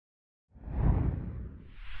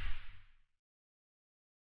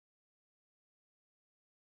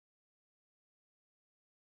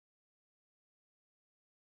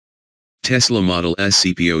Tesla Model S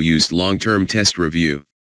CPO used long-term test review.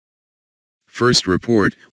 First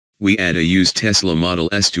report, we add a used Tesla Model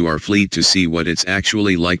S to our fleet to see what it's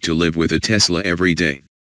actually like to live with a Tesla every day.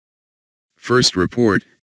 First report,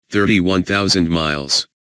 31,000 miles.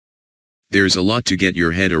 There's a lot to get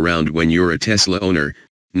your head around when you're a Tesla owner,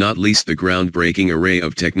 not least the groundbreaking array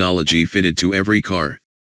of technology fitted to every car.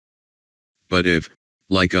 But if,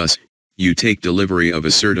 like us, you take delivery of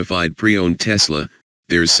a certified pre-owned Tesla,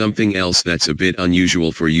 there's something else that's a bit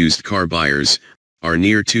unusual for used car buyers. Our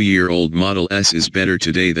near 2-year-old Model S is better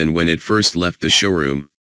today than when it first left the showroom.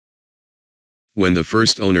 When the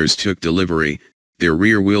first owners took delivery, their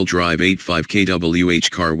rear-wheel drive 85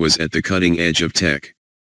 kWh car was at the cutting edge of tech.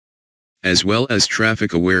 As well as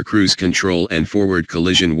traffic-aware cruise control and forward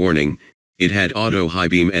collision warning, it had auto high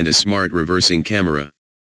beam and a smart reversing camera.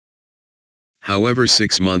 However,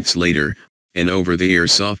 6 months later, an over-the-air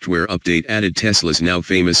software update added Tesla's now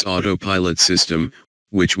famous autopilot system,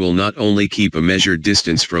 which will not only keep a measured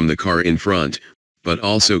distance from the car in front, but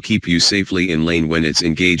also keep you safely in lane when it's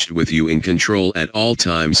engaged with you in control at all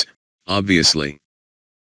times, obviously.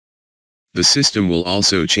 The system will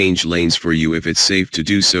also change lanes for you if it's safe to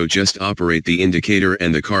do so. Just operate the indicator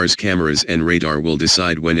and the car's cameras and radar will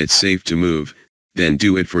decide when it's safe to move, then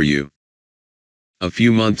do it for you. A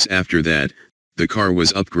few months after that, the car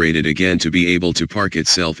was upgraded again to be able to park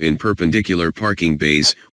itself in perpendicular parking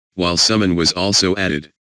bays, while summon was also added.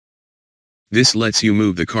 This lets you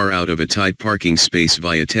move the car out of a tight parking space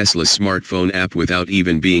via Tesla's smartphone app without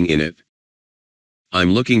even being in it.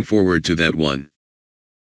 I'm looking forward to that one.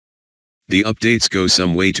 The updates go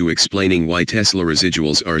some way to explaining why Tesla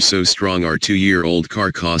residuals are so strong. Our 2-year-old car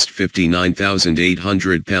cost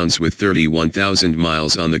 £59,800 with 31,000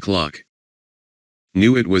 miles on the clock.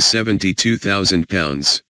 New it was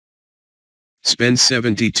 £72,000. Spend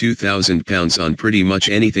 £72,000 on pretty much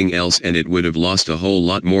anything else and it would have lost a whole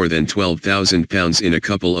lot more than £12,000 in a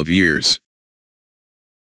couple of years.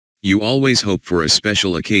 You always hope for a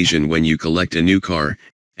special occasion when you collect a new car,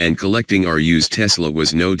 and collecting our used Tesla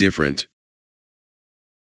was no different.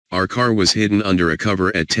 Our car was hidden under a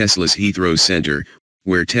cover at Tesla's Heathrow Center,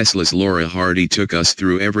 where Tesla's Laura Hardy took us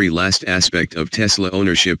through every last aspect of Tesla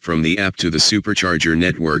ownership from the app to the supercharger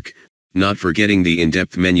network, not forgetting the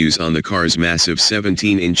in-depth menus on the car's massive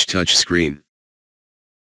 17-inch touchscreen.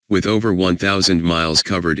 With over 1,000 miles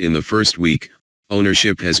covered in the first week,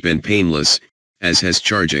 ownership has been painless, as has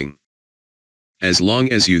charging. As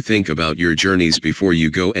long as you think about your journeys before you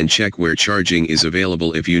go and check where charging is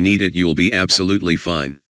available if you need it, you'll be absolutely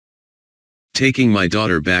fine. Taking my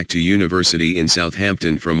daughter back to university in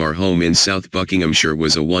Southampton from our home in South Buckinghamshire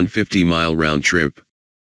was a 150-mile round trip.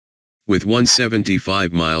 With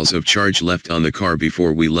 175 miles of charge left on the car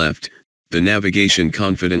before we left, the navigation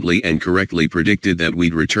confidently and correctly predicted that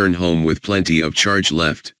we'd return home with plenty of charge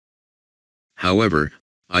left. However,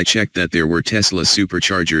 I checked that there were Tesla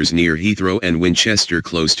superchargers near Heathrow and Winchester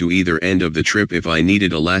close to either end of the trip if I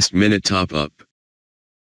needed a last-minute top-up.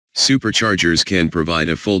 Superchargers can provide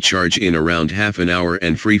a full charge in around half an hour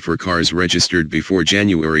and free for cars registered before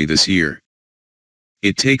January this year.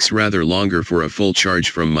 It takes rather longer for a full charge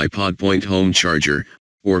from my PodPoint home charger,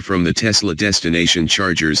 or from the Tesla destination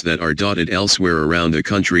chargers that are dotted elsewhere around the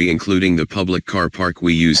country, including the public car park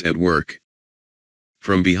we use at work.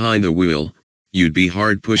 From behind the wheel, you'd be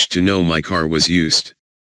hard-pushed to know my car was used.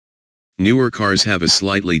 Newer cars have a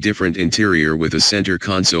slightly different interior with a center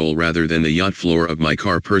console rather than the yacht floor of my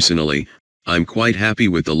car. Personally, I'm quite happy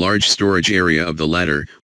with the large storage area of the latter,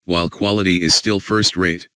 while quality is still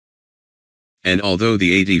first-rate. And although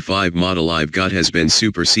the 85 model I've got has been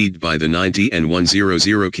superseded by the 90 and 100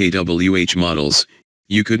 kWh models,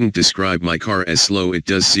 you couldn't describe my car as slow. It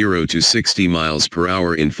does 0 to 60 miles per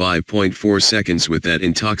hour in 5.4 seconds with that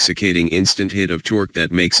intoxicating instant hit of torque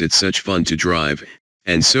that makes it such fun to drive,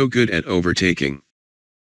 and so good at overtaking.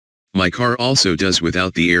 My car also does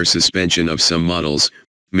without the air suspension of some models,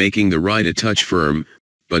 making the ride a touch firm,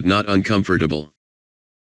 but not uncomfortable.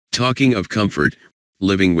 Talking of comfort,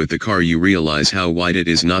 living with the car you realize how wide it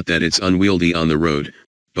is. Not that it's unwieldy on the road,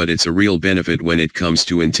 but it's a real benefit when it comes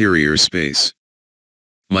to interior space.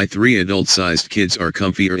 My 3 adult-sized kids are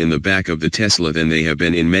comfier in the back of the Tesla than they have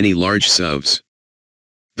been in many large SUVs.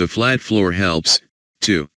 The flat floor helps,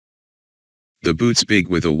 too. The boot's big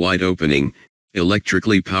with a wide opening,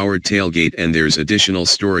 electrically powered tailgate, and there's additional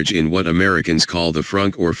storage in what Americans call the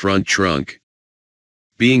frunk or front trunk.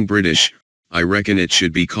 Being British, I reckon it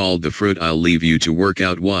should be called the fruit. I'll leave you to work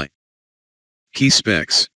out why. Key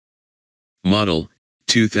specs. Model,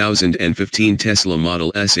 2015 Tesla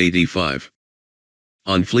Model S 85.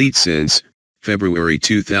 On fleet since February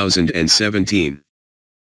 2017.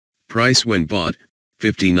 Price when bought,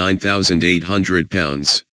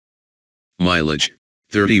 £59,800. Mileage,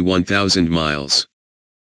 31,000 miles.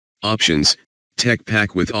 Options, tech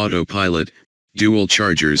pack with autopilot, dual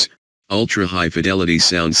chargers, ultra-high fidelity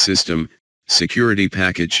sound system, security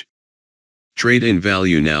package. Trade-in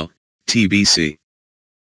value now, TBC.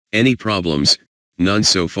 Any problems? None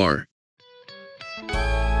so far.